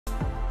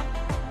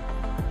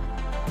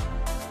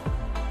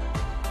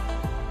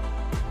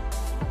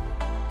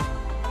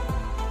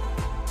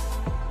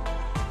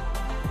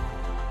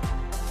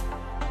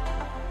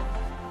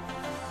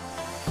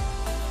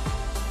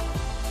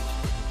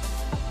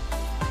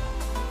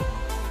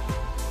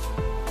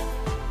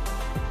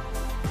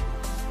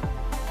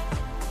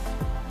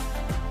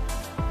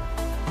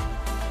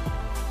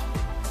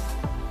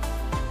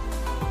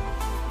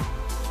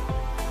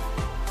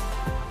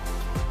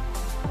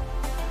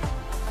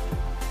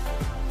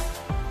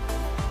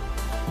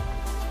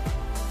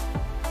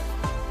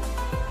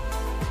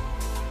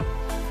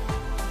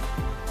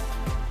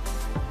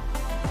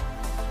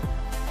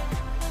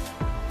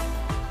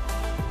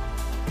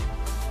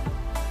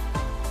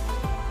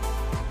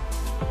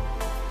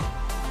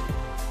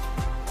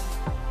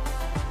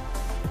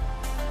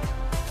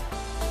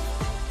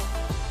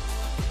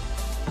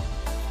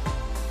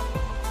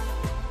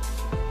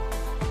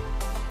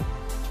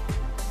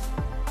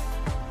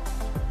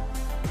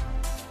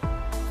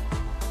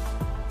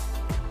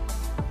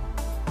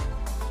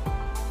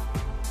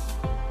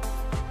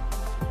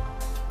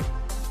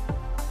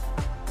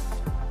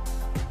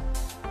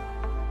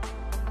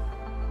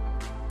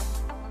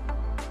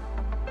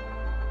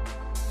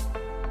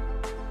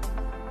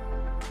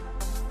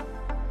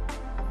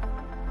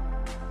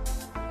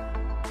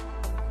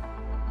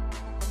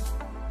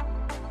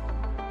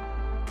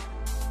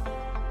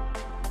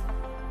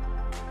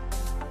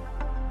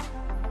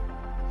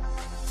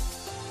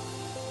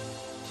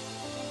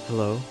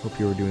Hello, hope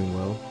you are doing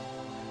well.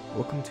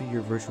 Welcome to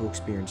your virtual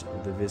experience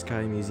of the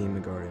Vizcaya Museum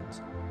and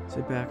Gardens.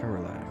 Sit back and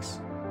relax.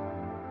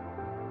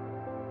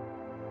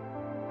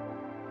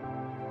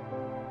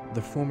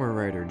 The former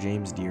writer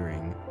James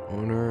Deering,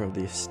 owner of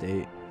the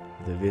estate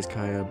of the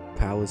Vizcaya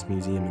Palace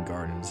Museum and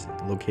Gardens,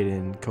 located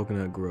in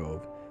Coconut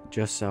Grove,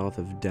 just south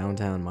of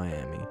downtown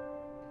Miami.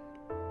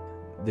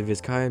 The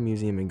Vizcaya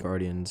Museum and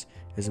Gardens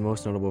is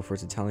most notable for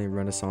its Italian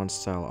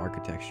Renaissance-style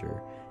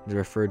architecture and is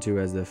referred to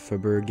as the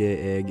Fabbriche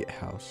Egg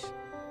House.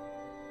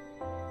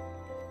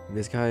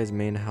 Vizcaya's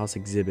main house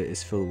exhibit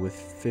is filled with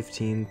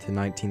 15th to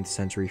 19th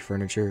century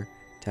furniture,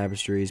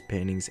 tapestries,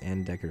 paintings,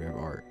 and decorative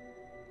art.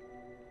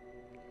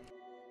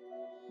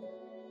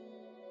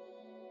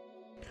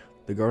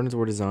 The gardens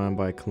were designed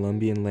by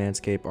Colombian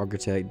landscape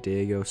architect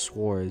Diego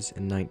Suarez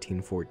in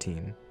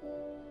 1914.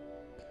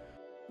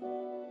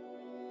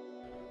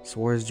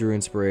 Suarez drew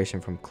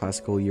inspiration from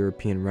classical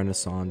European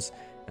Renaissance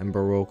and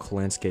Baroque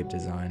landscape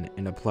design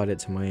and applied it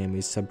to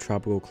Miami's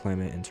subtropical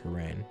climate and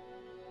terrain.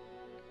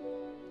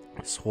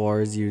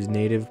 Suarez used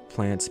native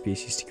plant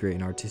species to create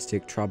an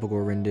artistic tropical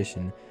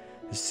rendition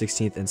of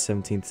 16th and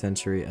 17th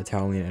century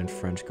Italian and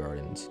French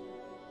gardens.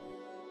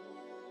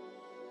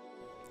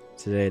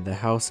 Today, the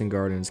house and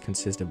gardens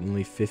consist of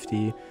only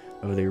 50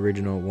 of the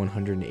original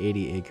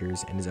 180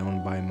 acres and is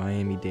owned by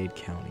Miami-Dade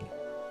County.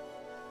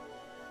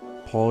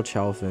 Paul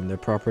Chalfin, the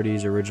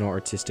property's original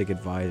artistic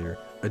advisor,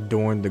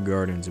 adorned the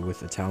gardens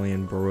with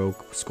Italian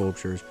Baroque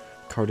sculptures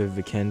carved of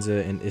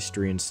Vicenza and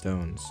Istrian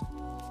stones.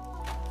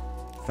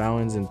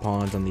 Fountains and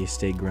ponds on the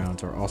estate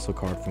grounds are also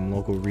carved from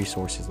local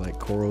resources like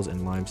corals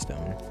and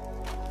limestone.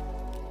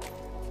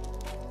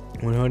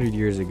 100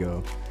 years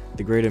ago,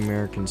 the great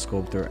American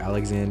sculptor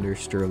Alexander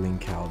Sterling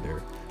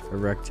Calder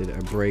erected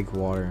a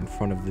breakwater in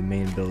front of the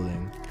main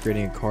building,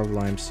 creating a carved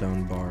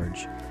limestone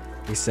barge,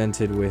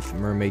 accented with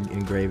mermaid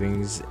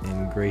engravings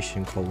and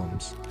Grecian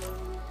columns.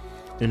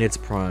 In its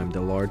prime,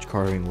 the large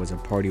carving was a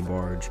party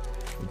barge,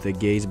 with a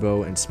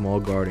gazebo and small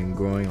garden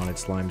growing on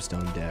its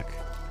limestone deck.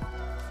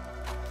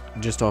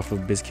 Just off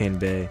of Biscayne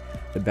Bay,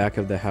 the back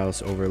of the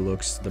house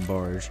overlooks the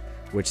barge,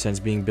 which since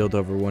being built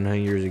over 100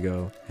 years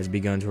ago, has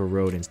begun to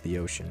erode into the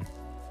ocean.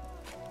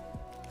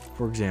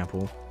 For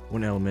example,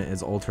 one element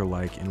is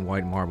altar-like in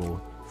white marble,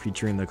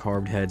 featuring the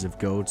carved heads of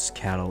goats,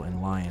 cattle,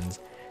 and lions,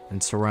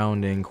 and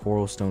surrounding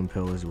coral stone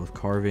pillars with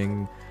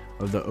carving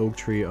of the oak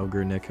tree of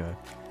Guernica,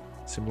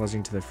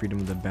 symbolizing to the freedom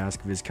of the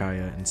Bask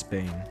Vizcaya in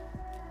Spain.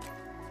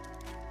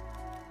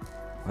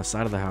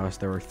 Outside of the house,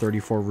 there are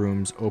 34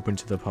 rooms open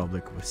to the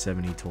public with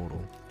 70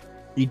 total.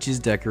 Each is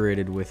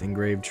decorated with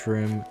engraved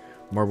trim,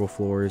 marble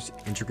floors,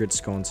 intricate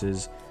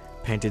sconces,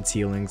 painted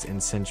ceilings,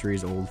 and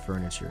centuries-old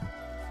furniture.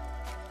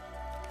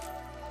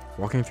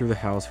 Walking through the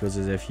house feels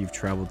as if you've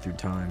traveled through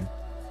time.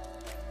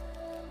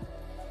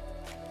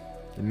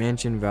 The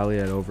mansion,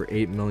 valued at over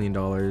 $8 million,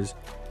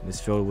 is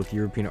filled with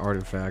European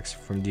artifacts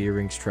from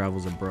Deering's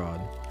travels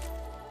abroad.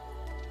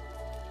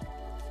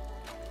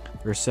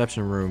 The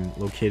reception room,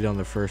 located on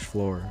the first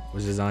floor,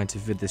 was designed to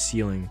fit the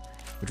ceiling,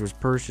 which was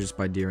purchased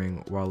by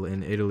Deering while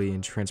in Italy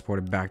and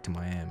transported back to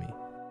Miami.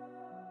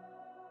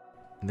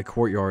 In the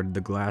courtyard, the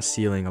glass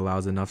ceiling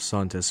allows enough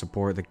sun to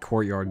support the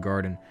courtyard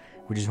garden,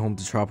 which is home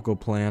to tropical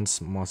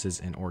plants, mosses,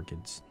 and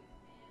orchids.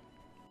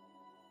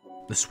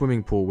 The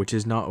swimming pool, which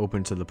is not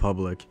open to the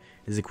public,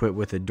 is equipped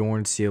with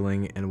adorned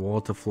ceiling and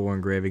wall-to-floor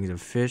engravings of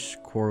fish,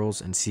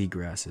 corals, and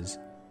seagrasses.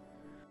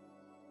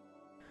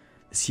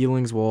 The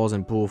ceilings, walls,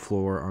 and pool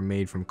floor are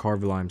made from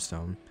carved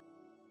limestone.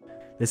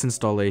 This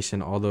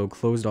installation, although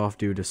closed off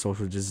due to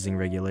social distancing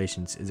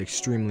regulations, is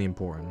extremely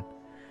important.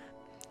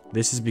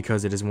 This is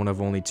because it is one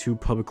of only 2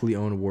 publicly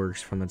owned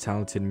works from the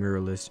talented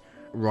muralist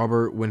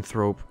Robert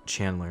Winthrop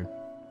Chandler.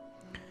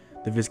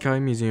 The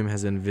Vizcaya Museum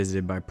has been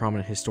visited by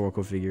prominent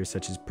historical figures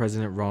such as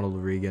President Ronald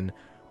Reagan,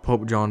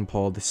 Pope John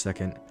Paul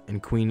II,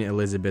 and Queen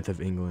Elizabeth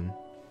of England.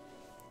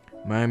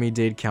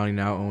 Miami-Dade County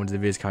now owns the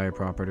Vizcaya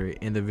property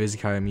and the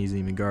Vizcaya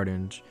Museum and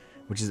Gardens,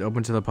 which is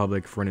open to the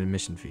public for an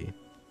admission fee.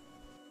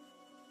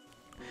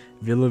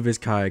 Villa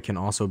Vizcaya can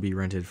also be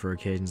rented for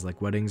occasions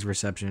like weddings,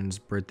 receptions,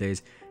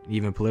 birthdays, and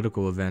even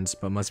political events,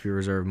 but must be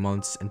reserved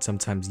months and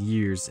sometimes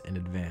years in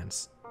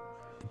advance,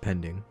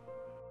 depending.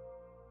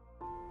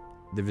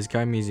 The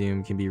Vizcaya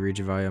Museum can be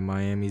reached via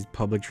Miami's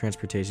public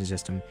transportation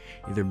system,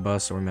 either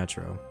bus or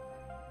metro.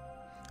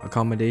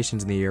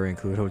 Accommodations in the area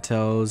include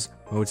hotels,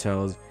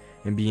 motels,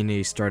 and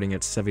B&Es starting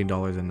at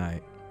 $70 a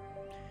night.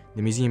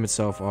 The museum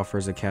itself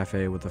offers a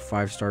cafe with a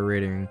 5-star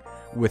rating,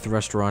 with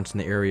restaurants in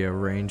the area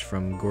range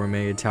from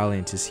gourmet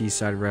Italian to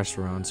seaside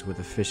restaurants with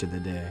a fish of the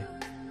day.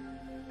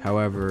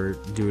 However,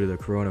 due to the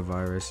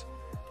coronavirus,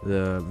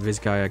 the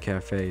Vizcaya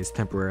Cafe is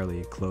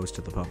temporarily closed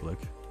to the public.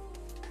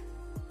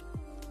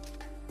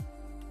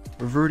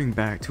 Reverting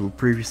back to a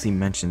previously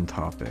mentioned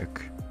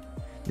topic,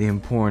 the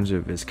importance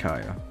of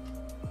Vizcaya.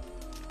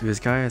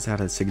 Vizcaya has had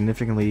a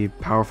significantly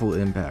powerful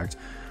impact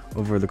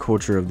over the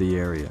culture of the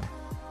area.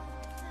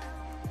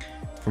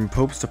 From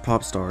popes to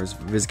pop stars,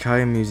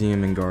 Vizcaya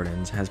Museum and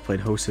Gardens has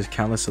played host to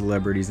countless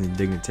celebrities and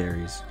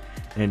dignitaries,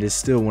 and it is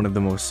still one of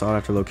the most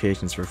sought-after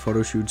locations for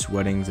photo shoots,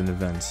 weddings, and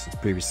events, as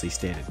previously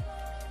stated.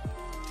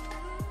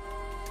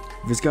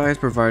 Vizcaya has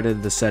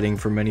provided the setting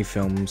for many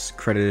films,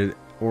 credited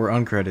or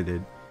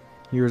uncredited.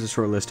 Here is a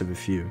short list of a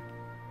few: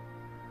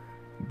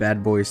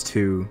 Bad Boys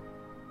 2,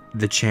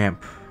 The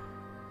Champ,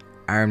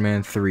 Iron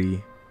Man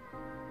 3,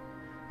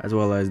 as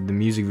well as the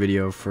music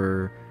video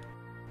for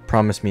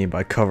Promise Me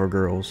by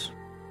CoverGirls.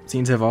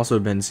 Scenes have also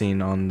been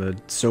seen on the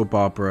soap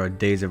opera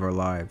Days of Our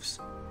Lives.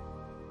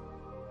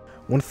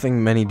 One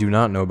thing many do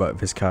not know about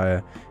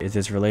Vizcaya is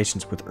its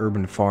relations with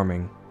urban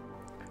farming.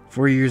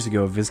 4 years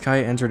ago,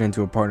 Vizcaya entered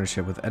into a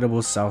partnership with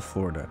Edibles South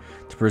Florida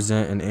to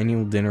present an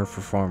annual dinner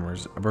for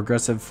farmers, a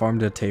progressive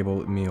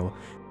farm-to-table meal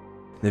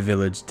in the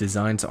village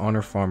designed to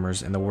honor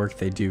farmers and the work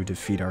they do to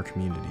feed our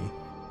community.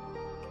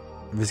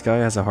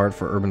 Vizcaya has a heart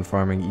for urban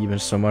farming, even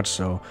so much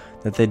so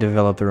that they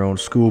developed their own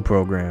school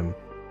program,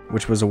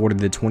 which was awarded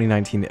the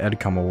 2019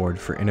 EdCom Award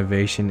for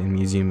Innovation in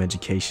Museum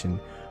Education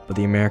by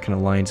the American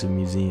Alliance of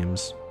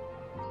Museums.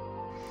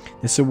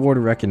 This award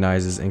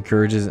recognizes,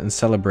 encourages, and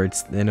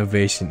celebrates the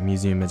innovation in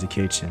museum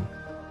education.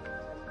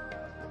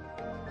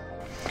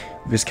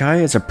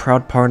 Vizcaya is a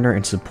proud partner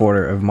and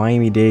supporter of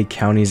Miami-Dade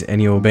County's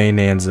annual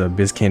Bonanza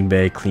Biscayne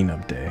Bay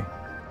Cleanup Day.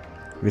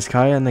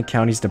 Vizcaya and the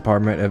county's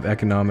Department of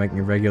Economic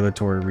and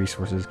Regulatory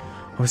Resources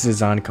host a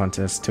design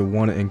contest to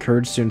 1.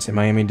 Encourage students in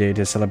Miami-Dade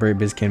to celebrate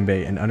Biscayne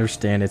Bay and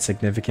understand its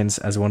significance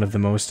as one of the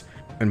most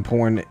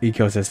important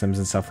ecosystems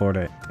in South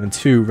Florida, and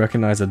 2.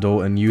 Recognize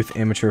adult and youth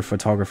amateur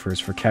photographers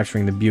for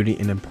capturing the beauty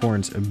and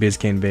importance of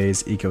Biscayne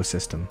Bay's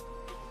ecosystem.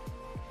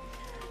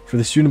 For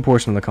the student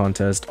portion of the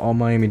contest, all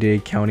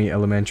Miami-Dade County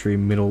elementary,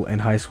 middle, and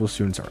high school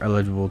students are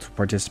eligible to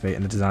participate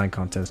in the design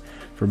contest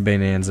for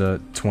Bonanza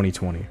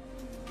 2020.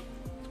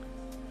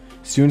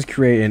 Students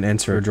create and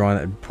enter a drawing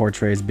that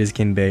portrays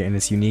Biscayne Bay and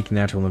its unique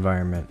natural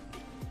environment.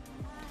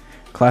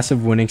 Class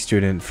of winning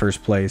student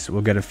first place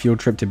will get a field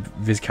trip to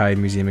Vizcaya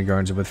Museum and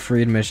Gardens with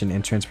free admission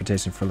and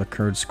transportation for the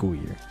current school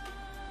year.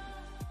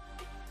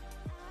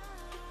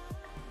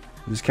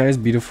 Vizcaya's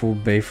beautiful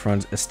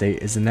bayfront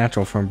estate is a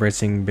natural for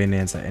embracing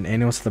Bonanza, an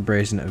annual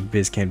celebration of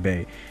Biscayne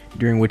Bay,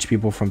 during which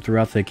people from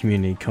throughout the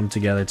community come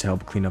together to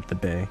help clean up the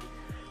bay.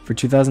 For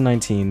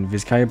 2019,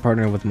 Vizcaya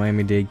partnered with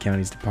Miami-Dade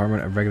County's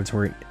Department of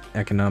Regulatory and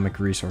Economic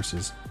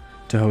Resources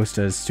to host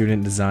a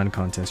student design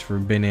contest for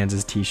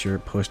Bonanza's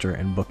t-shirt, poster,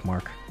 and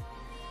bookmark.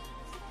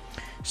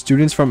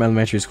 Students from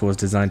elementary schools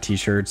designed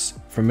t-shirts,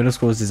 from middle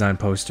schools designed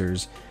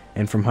posters,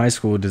 and from high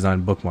school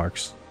designed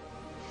bookmarks.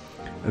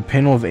 A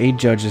panel of 8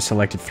 judges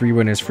selected 3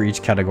 winners for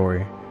each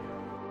category.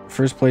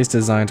 First place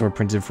designs were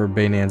printed for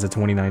Bonanza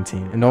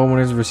 2019, and all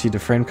winners received a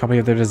framed copy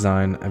of their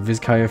design, a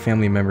Vizcaya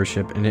family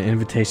membership, and an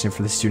invitation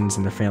for the students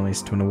and their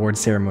families to an award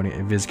ceremony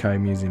at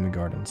Vizcaya Museum and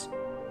Gardens.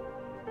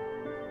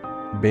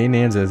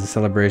 Bonanza is a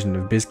celebration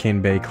of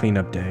Biscayne Bay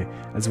Cleanup Day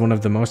as one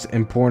of the most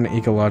important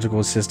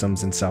ecological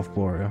systems in South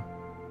Florida.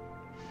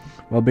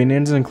 While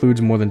Bonanza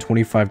includes more than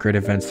 25 great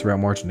events throughout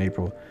March and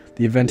April,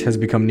 the event has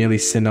become nearly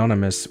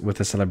synonymous with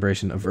the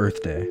celebration of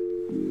Earth Day.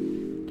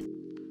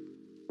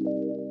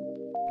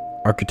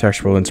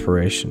 Architectural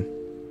inspiration.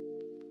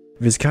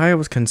 Vizcaya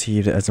was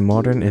conceived as a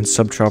modern and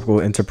subtropical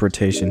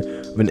interpretation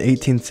of an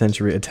 18th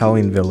century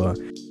Italian villa,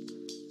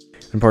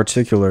 in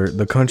particular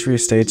the country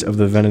estates of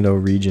the Veneto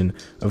region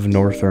of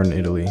northern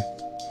Italy.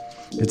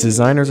 Its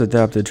designers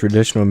adapted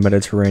traditional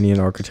Mediterranean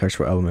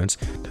architectural elements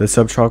to the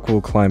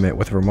subtropical climate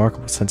with a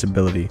remarkable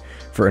sensibility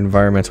for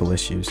environmental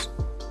issues.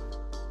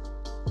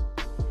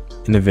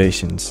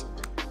 Innovations.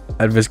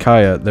 At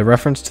Vizcaya, the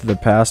reference to the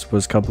past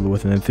was coupled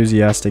with an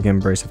enthusiastic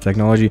embrace of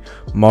technology,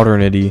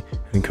 modernity,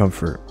 and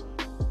comfort.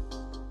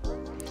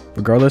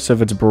 Regardless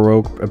of its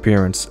Baroque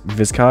appearance,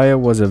 Vizcaya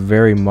was a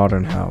very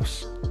modern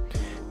house.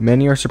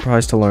 Many are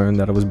surprised to learn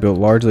that it was built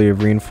largely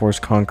of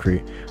reinforced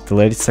concrete, the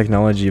latest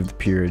technology of the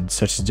period,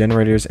 such as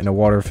generators and a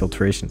water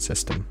filtration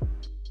system.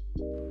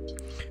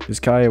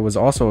 Vizcaya was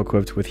also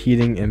equipped with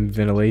heating and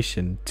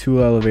ventilation,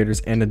 2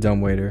 elevators and a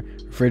dumbwaiter,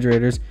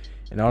 refrigerators,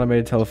 an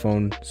automated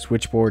telephone,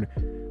 switchboard,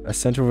 a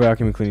central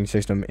vacuum cleaning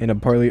system, and a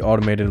partly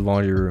automated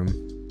laundry room.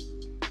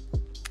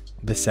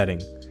 The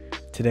setting.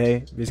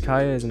 Today,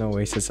 Vizcaya is an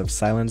oasis of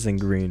silence and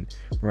green,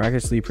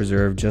 miraculously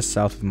preserved just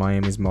south of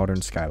Miami's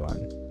modern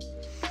skyline.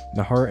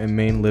 The heart and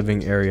main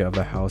living area of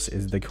the house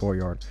is the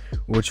courtyard,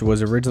 which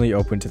was originally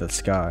open to the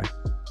sky.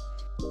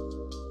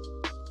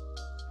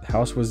 The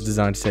house was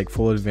designed to take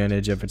full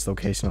advantage of its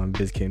location on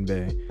Biscayne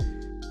Bay.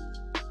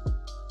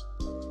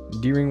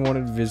 Deering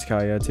wanted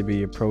Vizcaya to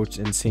be approached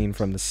and seen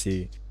from the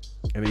sea,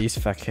 and the east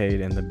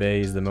facade and the bay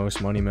is the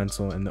most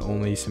monumental and the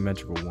only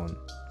symmetrical one.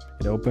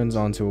 It opens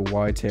onto a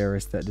wide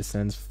terrace that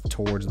descends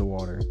towards the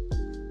water.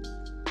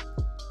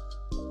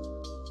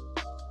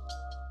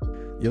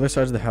 The other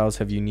sides of the house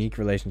have unique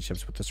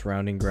relationships with the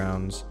surrounding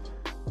grounds.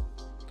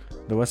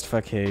 The west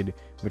facade,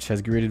 which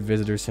has greeted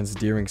visitors since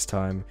Deering's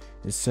time,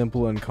 is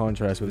simple in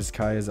contrast with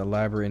Vizcaya's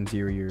elaborate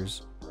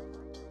interiors.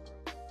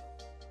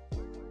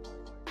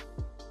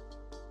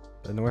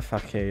 The north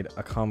facade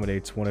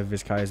accommodates one of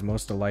Vizcaya's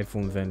most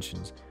delightful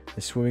inventions,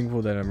 a swimming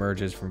pool that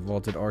emerges from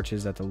vaulted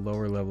arches at the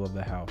lower level of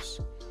the house.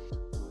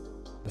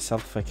 The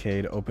south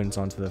facade opens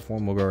onto the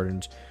formal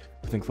gardens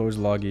with enclosed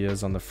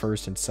loggias on the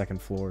first and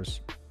second floors.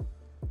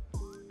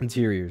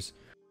 Interiors.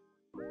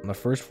 On the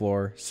first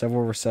floor,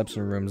 several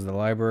reception rooms, the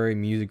library,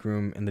 music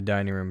room, and the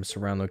dining room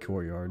surround the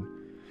courtyard.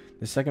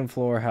 The second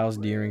floor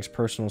housed Deering's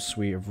personal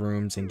suite of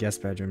rooms and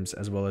guest bedrooms,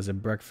 as well as a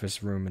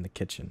breakfast room in the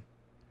kitchen.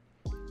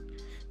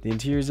 The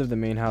interiors of the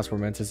main house were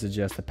meant to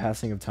suggest the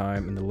passing of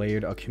time and the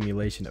layered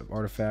accumulation of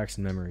artifacts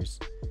and memories.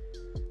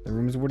 The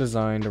rooms were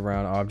designed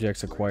around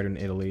objects acquired in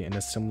Italy and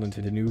assembled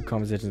into the new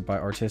compositions by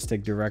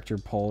artistic director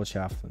Paul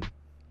Chafflin.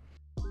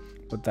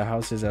 But the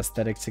house's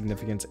aesthetic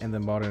significance and the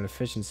modern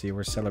efficiency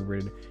were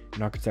celebrated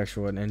in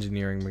architectural and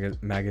engineering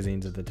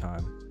magazines at the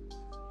time.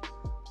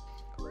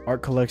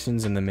 Art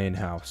collections in the main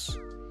house.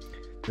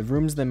 The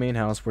rooms in the main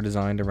house were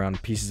designed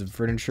around pieces of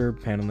furniture,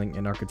 paneling,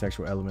 and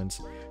architectural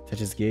elements,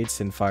 such as gates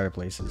and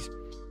fireplaces.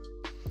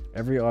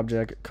 Every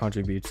object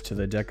contributes to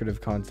the decorative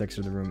context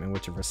of the room in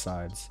which it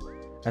resides.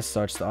 As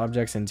such, the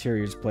object's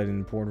interiors played an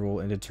important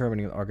role in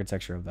determining the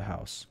architecture of the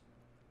house.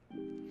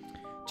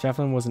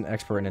 Chafflin was an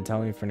expert in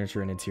Italian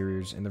furniture and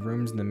interiors, and the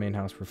rooms in the main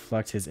house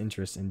reflect his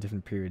interest in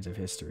different periods of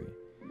history.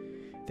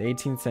 The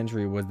 18th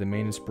century was the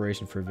main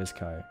inspiration for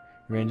Vizcaya,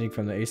 ranging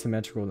from the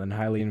asymmetrical and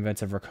highly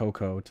inventive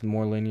Rococo to the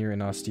more linear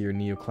and austere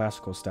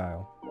neoclassical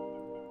style.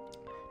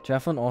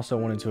 Chafflin also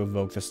wanted to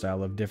evoke the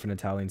style of different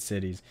Italian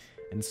cities,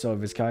 and so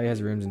Vizcaya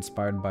has rooms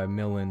inspired by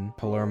Milan,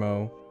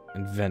 Palermo,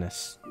 and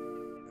Venice.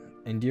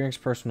 In Deering's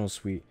personal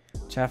suite,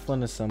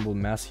 Chafflin assembled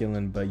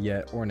masculine but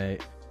yet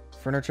ornate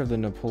furniture of the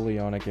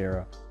Napoleonic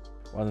era,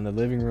 while in the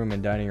living room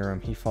and dining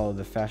room he followed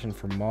the fashion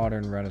for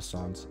modern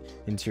Renaissance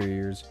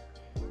interiors,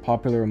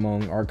 popular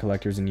among art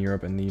collectors in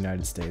Europe and the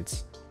United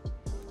States.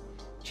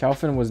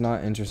 Chafflin was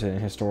not interested in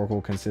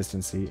historical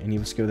consistency, and he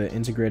was skilled at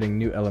integrating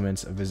new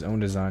elements of his own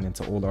design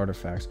into old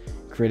artifacts,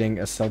 creating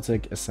a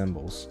Celtic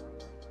ensembles.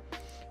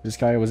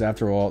 Vizcaya was,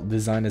 after all,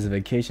 designed as a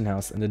vacation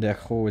house, and the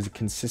decor was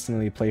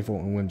consistently playful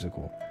and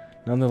whimsical.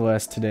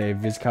 Nonetheless, today,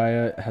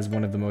 Vizcaya has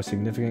one of the most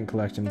significant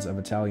collections of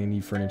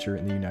Italian furniture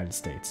in the United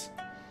States.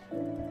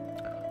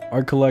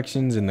 Art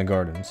collections in the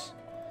gardens.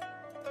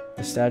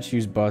 The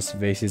statues, busts,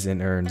 vases,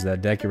 and urns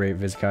that decorate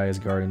Vizcaya's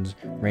gardens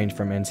range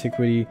from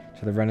antiquity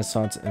to the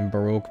Renaissance and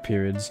Baroque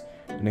periods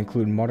and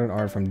include modern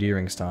art from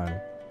Deering's time.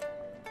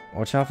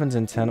 While Chafflin's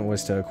intent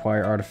was to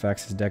acquire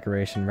artifacts as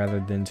decoration rather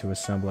than to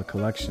assemble a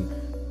collection,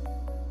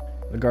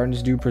 the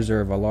gardens do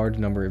preserve a large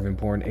number of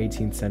important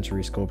 18th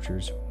century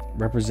sculptures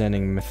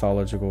representing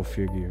mythological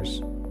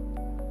figures.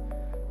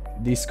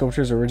 These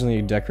sculptures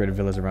originally decorated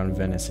villas around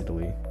Venice,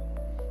 Italy.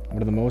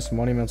 One of the most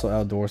monumental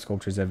outdoor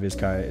sculptures at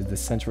Vizcaya is the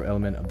central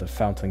element of the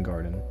fountain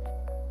garden.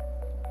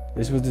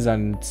 This was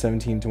designed in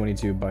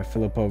 1722 by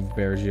Filippo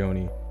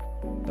Bergioni,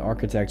 the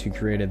architect who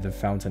created the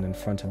fountain in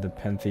front of the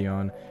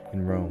Pantheon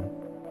in Rome.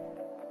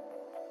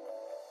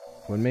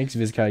 What makes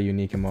Vizcaya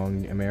unique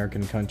among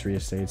American country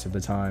estates of the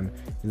time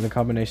is the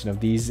combination of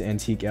these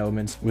antique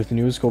elements with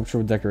new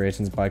sculptural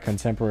decorations by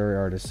contemporary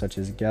artists such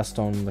as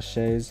Gaston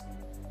Lachaise,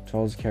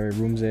 Charles Carey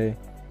Rumsey,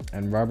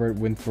 and Robert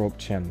Winthrop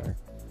Chandler.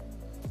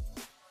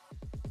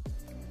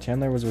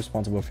 Chandler was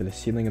responsible for the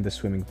ceiling of the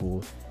swimming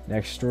pool, an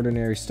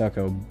extraordinary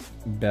stucco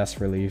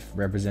bas-relief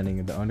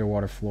representing the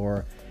underwater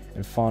flora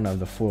and fauna of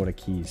the Florida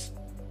Keys.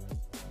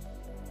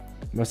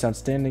 The most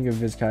outstanding of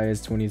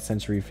Vizcaya's 20th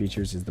century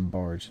features is the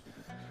barge,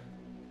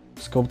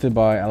 sculpted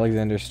by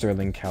Alexander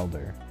Sterling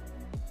Calder.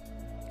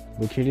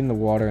 Located in the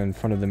water in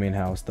front of the main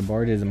house, the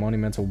barge is a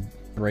monumental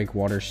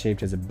breakwater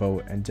shaped as a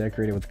boat and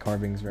decorated with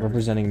carvings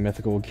representing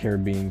mythical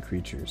Caribbean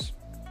creatures.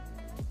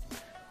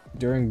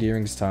 During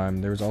Deering's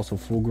time, there was also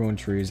full-grown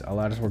trees, a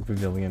latticework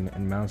pavilion,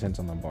 and mountains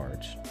on the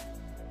barge.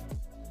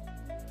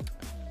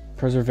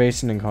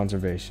 Preservation and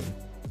conservation.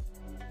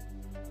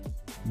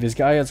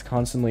 Vizcaya is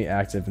constantly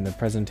active in the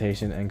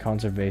presentation and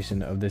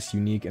conservation of this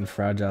unique and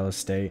fragile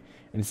estate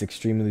and its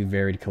extremely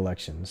varied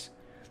collections.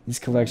 These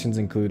collections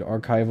include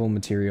archival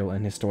material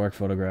and historic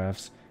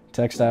photographs,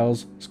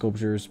 textiles,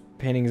 sculptures,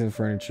 paintings and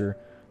furniture,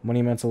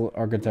 monumental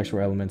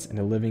architectural elements, and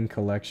a living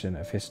collection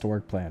of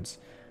historic plants,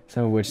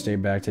 some of which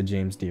date back to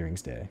James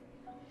Deering's day.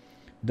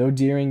 Though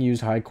Deering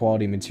used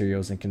high-quality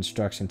materials and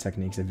construction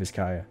techniques at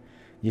Vizcaya,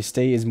 the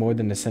estate is more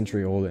than a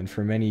century old, and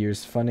for many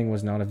years funding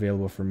was not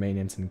available for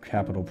maintenance and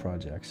capital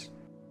projects.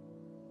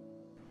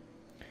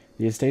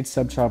 The estate's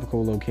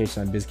subtropical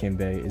location on Biscayne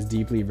Bay is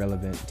deeply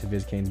relevant to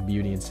Biscayne's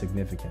beauty and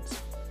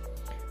significance.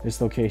 This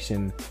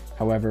location,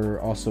 however,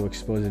 also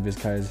exposes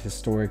Vizcaya's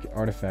historic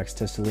artifacts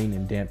to saline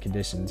and damp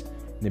conditions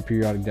and the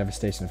periodic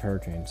devastation of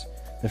hurricanes,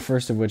 the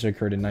first of which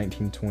occurred in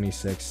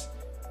 1926.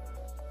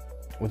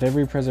 With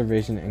every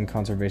preservation and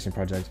conservation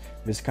project,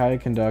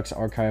 Vizcaya conducts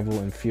archival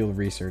and field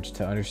research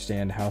to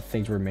understand how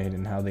things were made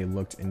and how they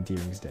looked in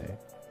Deering's day.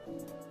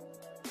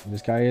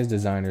 Vizcaya's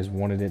designers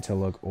wanted it to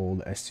look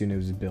old as soon as it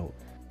was built,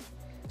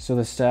 so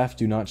the staff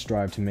do not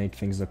strive to make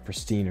things look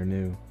pristine or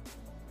new.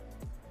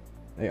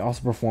 They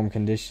also perform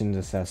conditions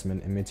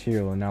assessment and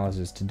material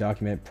analysis to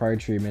document prior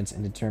treatments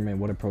and determine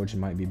what approach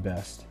might be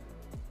best.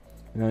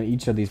 And on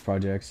each of these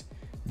projects,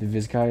 the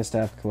Vizcaya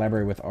staff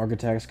collaborated with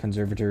architects,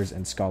 conservators,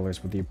 and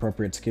scholars with the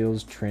appropriate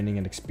skills, training,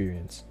 and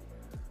experience.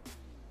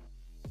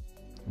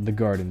 The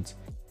gardens.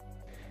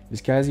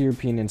 Vizcaya's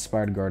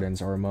European-inspired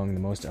gardens are among the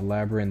most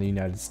elaborate in the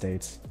United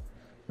States.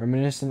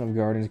 Reminiscent of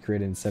gardens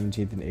created in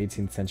 17th and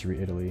 18th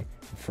century Italy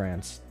and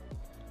France,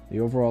 the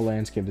overall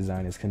landscape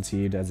design is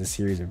conceived as a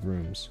series of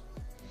rooms.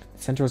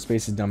 The central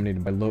space is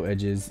dominated by low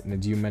edges and a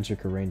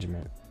geometric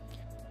arrangement.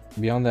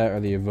 Beyond that are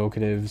the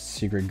evocative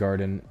secret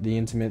garden, the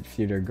intimate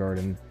theater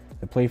garden,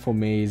 the playful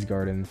maze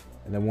garden,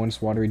 and the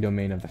once watery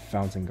domain of the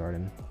fountain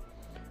garden.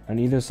 On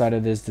either side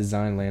of this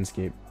design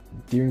landscape,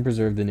 Deering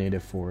preserved the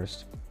native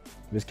forest.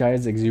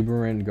 Vizcaya's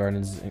exuberant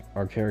gardens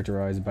are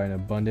characterized by an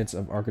abundance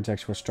of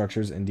architectural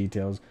structures and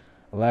details,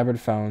 elaborate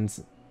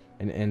fountains,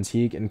 and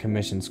antique and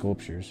commissioned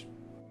sculptures.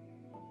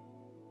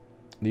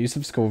 The use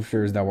of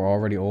sculptures that were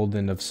already old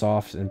and of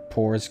soft and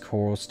porous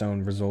coral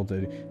stone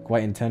resulted,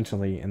 quite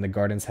intentionally, in the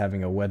gardens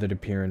having a weathered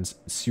appearance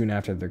soon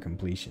after their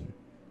completion.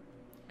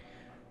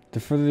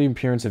 To further the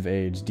appearance of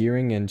age,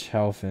 Deering and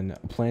Chalfin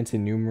planted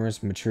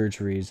numerous mature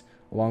trees,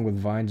 along with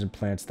vines and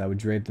plants that would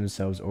drape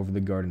themselves over the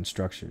garden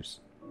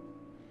structures.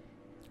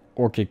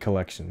 Orchid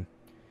collection.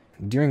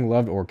 Deering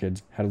loved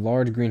orchids, had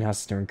large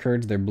greenhouses to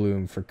encourage their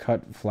bloom for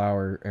cut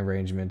flower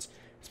arrangements,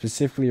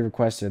 specifically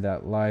requested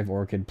that live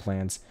orchid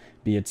plants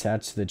be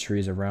attached to the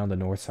trees around the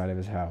north side of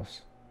his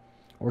house.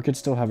 Orchids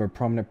still have a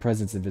prominent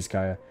presence in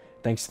Vizcaya,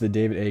 thanks to the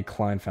David A.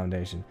 Klein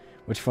Foundation,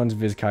 which funds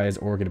Vizcaya's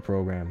orchid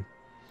program.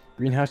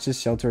 Greenhouses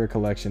shelter a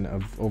collection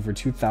of over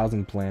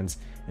 2,000 plants,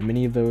 and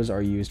many of those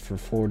are used for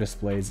floor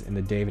displays in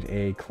the David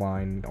A.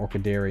 Klein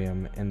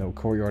Orchidarium in the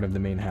courtyard of the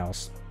main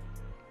house.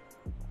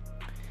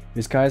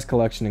 Vizcaya's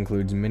collection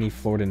includes many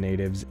Florida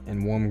natives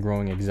and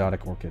warm-growing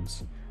exotic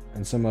orchids,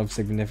 and some of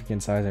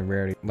significant size and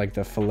rarity, like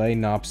the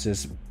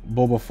Phalaenopsis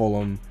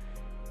bulbifolium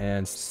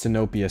and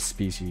Sinopia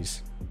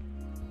species.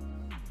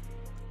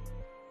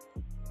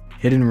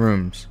 Hidden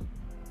rooms.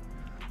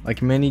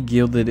 Like many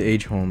Gilded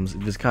Age homes,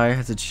 Vizcaya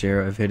has its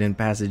share of hidden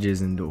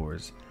passages and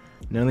doors.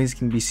 None of these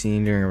can be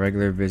seen during a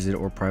regular visit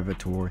or private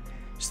tour,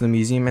 so the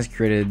museum has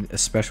created a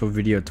special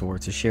video tour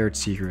to share its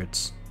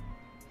secrets.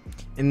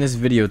 In this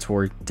video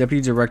tour,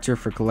 Deputy Director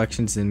for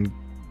Collections and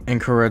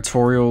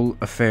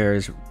Curatorial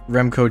Affairs,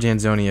 Remco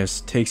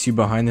Janzonius, takes you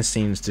behind the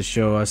scenes to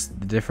show us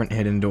the different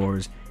hidden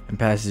doors and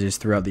passages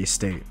throughout the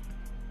estate.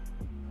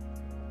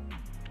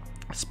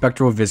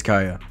 Spectral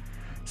Vizcaya.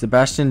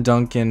 Sebastian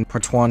Duncan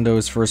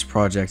Portuando's first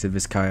project at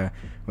Vizcaya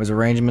was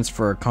arrangements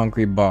for a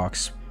concrete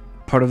box,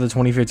 part of the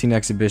 2015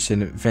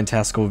 exhibition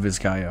Fantastical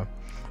Vizcaya,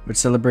 which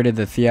celebrated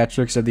the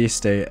theatrics of the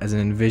estate as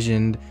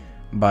envisioned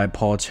by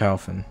Paul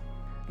Chalfin.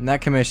 In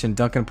that commission,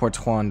 Duncan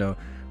Portuando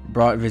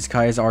brought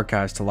Vizcaya's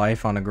archives to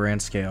life on a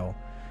grand scale,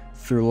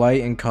 through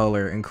light and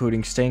color,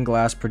 including stained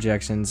glass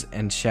projections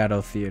and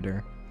shadow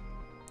theater.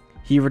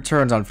 He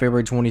returns on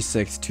February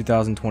 26,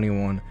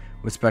 2021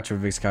 with Spectral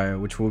Vizcaya,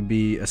 which will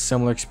be a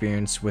similar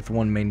experience with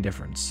one main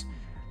difference,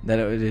 that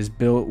it is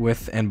built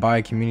with and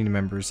by community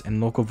members,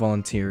 and local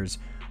volunteers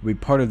will be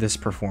part of this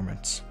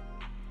performance.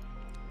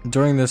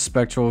 During this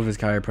Spectral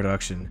Vizcaya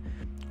production,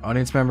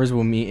 audience members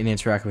will meet and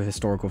interact with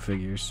historical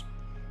figures.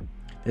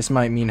 This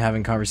might mean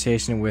having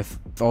conversation with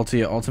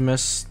Altia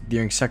Ultimus,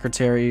 Deering's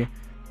secretary,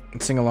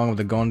 sing along with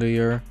the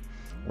gondolier,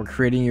 or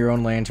creating your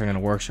own lantern in a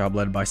workshop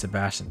led by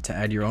Sebastian to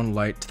add your own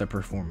light to the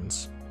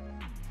performance.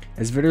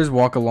 As visitors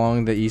walk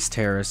along the east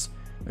terrace,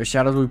 their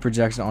shadows will be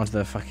projected onto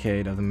the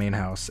facade of the main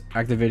house,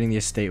 activating the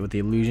estate with the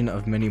illusion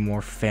of many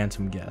more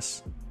phantom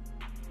guests.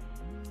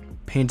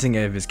 Painting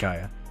at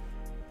Vizcaya.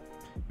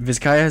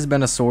 Vizcaya has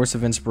been a source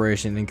of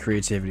inspiration and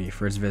creativity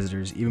for its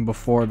visitors even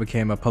before it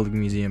became a public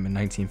museum in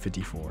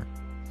 1954.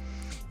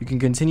 You can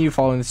continue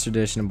following this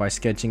tradition by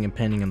sketching and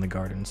painting in the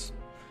gardens.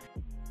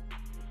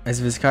 As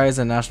Vizcaya is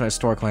a National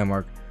Historic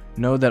Landmark,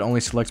 know that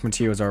only select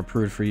materials are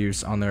approved for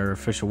use on their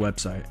official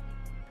website.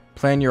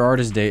 Plan your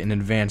artist date in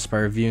advance by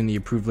reviewing the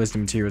approved list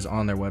of materials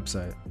on their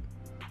website.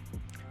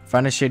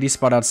 Find a shady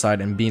spot outside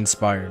and be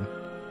inspired.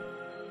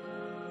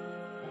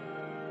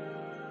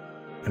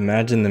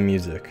 Imagine the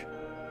music.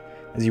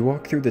 As you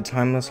walk through the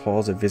timeless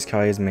halls of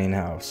Vizcaya's main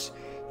house,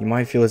 you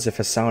might feel as if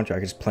a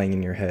soundtrack is playing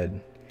in your head.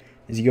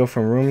 As you go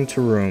from room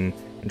to room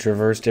and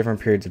traverse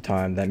different periods of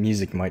time, that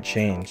music might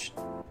change.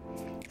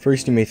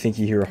 First, you may think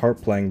you hear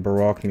harp playing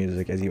Baroque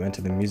music as you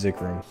enter the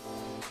music room.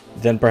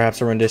 Then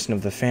perhaps a rendition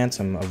of the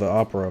Phantom of the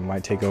opera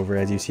might take over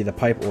as you see the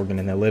pipe organ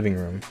in the living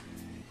room.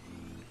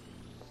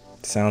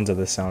 Sounds of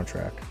the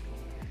soundtrack.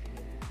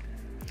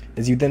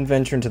 As you then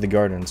venture into the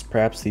gardens,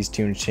 perhaps these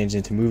tunes change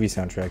into movie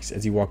soundtracks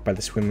as you walk by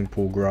the swimming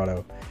pool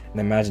grotto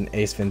and imagine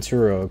Ace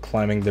Ventura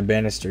climbing the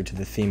banister to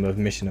the theme of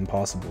Mission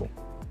Impossible.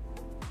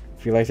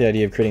 If you like the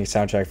idea of creating a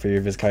soundtrack for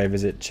your Vizcaya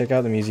visit, check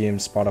out the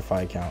museum's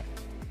Spotify account.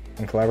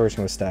 In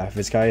collaboration with staff,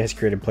 Vizcaya has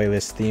created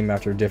playlists themed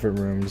after different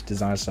rooms,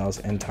 design styles,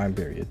 and time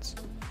periods.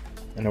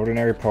 An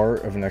ordinary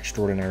part of an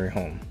extraordinary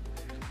home.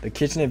 The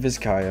kitchen at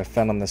Vizcaya,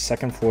 found on the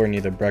second floor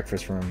near the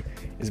breakfast room,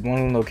 is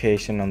one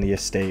location on the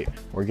estate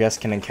where guests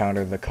can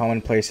encounter the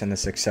commonplace in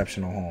this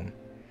exceptional home.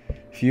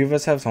 Few of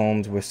us have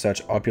homes with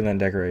such opulent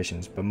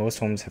decorations, but most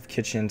homes have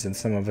kitchens and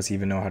some of us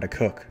even know how to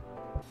cook.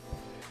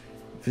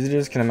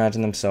 Visitors can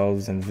imagine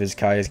themselves in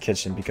Vizcaya's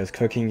kitchen because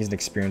cooking is an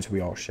experience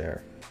we all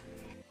share.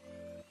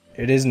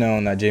 It is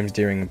known that James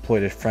Deering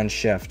employed a French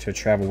chef to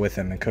travel with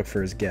him and cook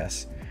for his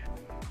guests.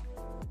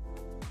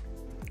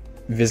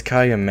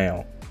 Vizcaya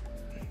Mail.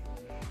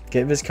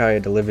 Get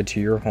Vizcaya delivered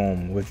to your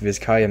home with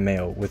Vizcaya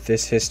Mail with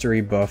this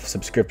history buff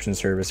subscription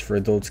service for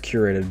adults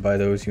curated by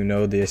those who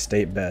know the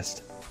estate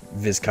best,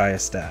 Vizcaya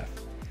staff.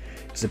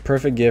 It's a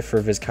perfect gift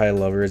for Vizcaya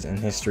lovers and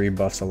history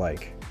buffs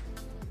alike.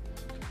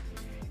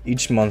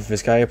 Each month,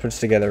 Vizcaya puts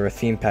together a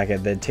theme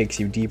packet that takes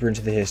you deeper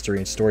into the history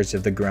and stories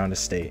of the Ground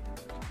Estate.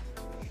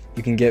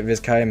 You can get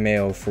Vizcaya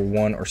Mail for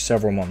 1 or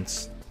several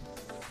months.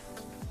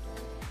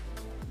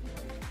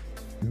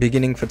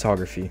 Beginning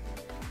photography.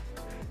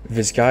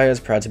 Vizcaya is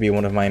proud to be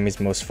one of Miami's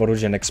most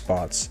photogenic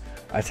spots,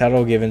 a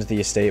title given to the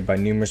estate by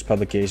numerous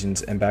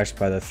publications and backed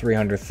by the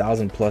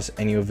 300,000 plus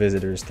annual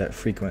visitors that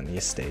frequent the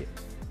estate.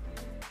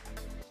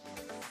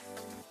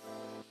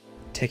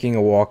 Taking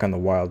a walk on the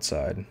wild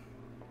side.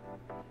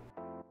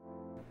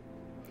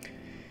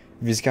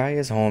 Vizcaya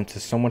is home to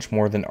so much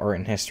more than art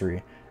and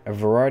history. A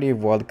variety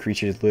of wild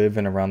creatures live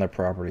in and around their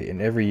property,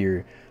 and every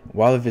year,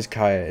 Wild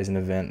Vizcaya is an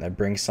event that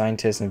brings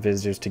scientists and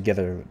visitors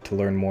together to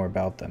learn more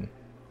about them.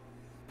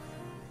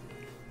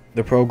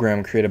 The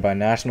program, created by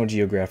National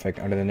Geographic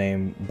under the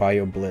name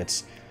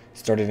BioBlitz,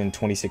 started in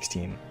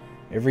 2016.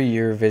 Every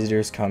year,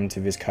 visitors come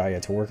to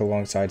Vizcaya to work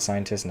alongside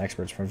scientists and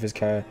experts from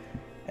Vizcaya,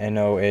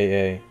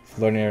 NOAA,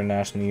 Florida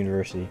International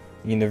University,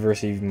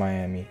 University of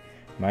Miami,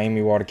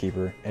 Miami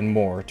Waterkeeper, and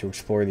more to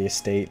explore the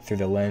estate through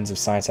the lens of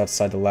science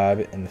outside the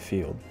lab and the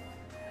field.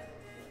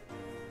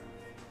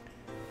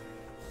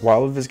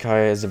 Wild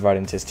Vizcaya is divided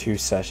into 2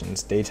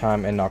 sessions,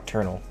 daytime and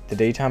nocturnal. The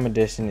daytime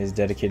edition is a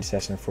dedicated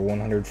session for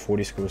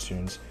 140 school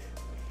students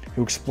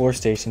who explore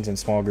stations in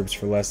small groups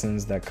for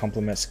lessons that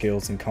complement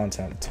skills and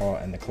content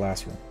taught in the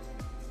classroom.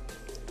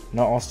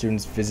 Not all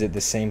students visit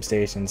the same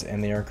stations,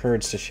 and they are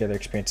encouraged to share their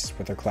experiences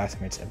with their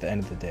classmates at the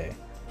end of the day.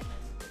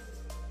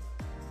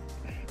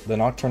 The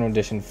nocturnal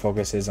edition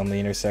focuses on the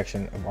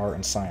intersection of art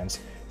and science,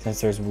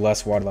 since there's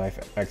less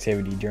wildlife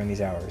activity during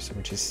these hours,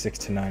 which is 6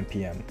 to 9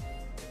 p.m.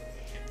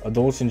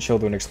 Adults and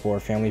children explore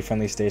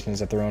family-friendly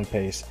stations at their own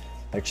pace,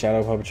 like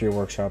shadow puppetry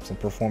workshops and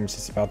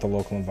performances about the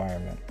local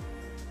environment.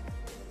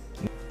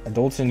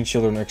 Adults and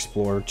children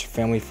explore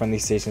family-friendly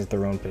stations at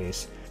their own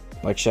pace,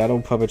 like shadow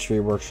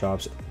puppetry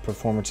workshops,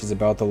 performances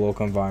about the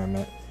local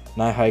environment,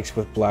 night hikes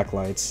with black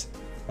lights,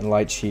 and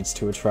light sheets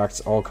to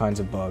attract all kinds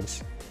of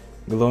bugs.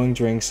 Glowing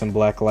drinks and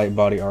black light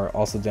body art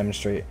also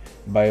demonstrate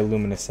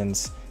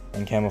bioluminescence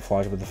and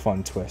camouflage with a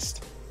fun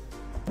twist.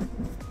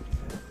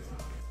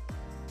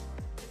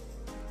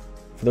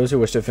 For those who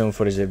wish to film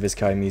footage at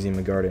Vizcaya Museum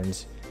and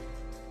Gardens,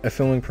 a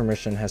filming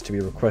permission has to be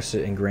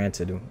requested and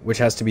granted, which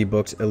has to be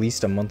booked at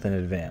least a month in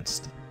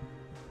advance.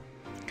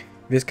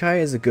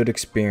 Vizcaya is a good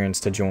experience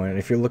to join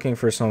if you're looking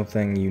for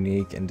something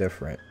unique and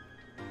different,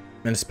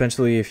 and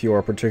especially if you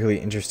are particularly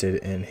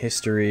interested in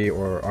history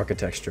or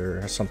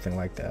architecture or something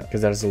like that,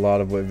 because that is a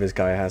lot of what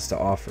Vizcaya has to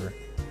offer.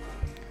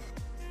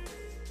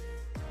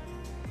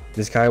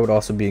 Vizcaya would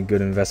also be a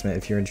good investment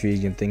if you're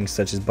intrigued in things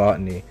such as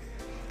botany,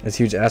 as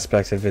huge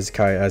aspects of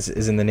Vizcaya, as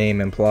is in the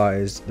name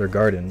implies, their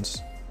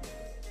gardens.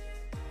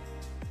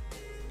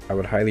 I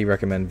would highly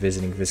recommend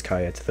visiting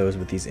Vizcaya to those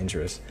with these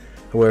interests.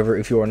 However,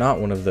 if you are not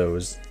one of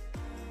those,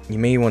 you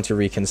may want to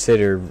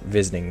reconsider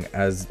visiting,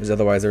 as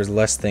otherwise there's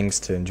less things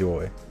to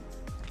enjoy.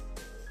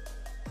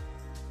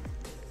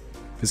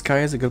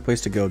 Vizcaya is a good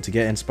place to go to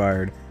get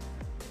inspired,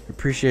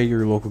 appreciate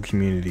your local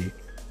community,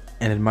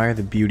 and admire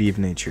the beauty of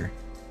nature.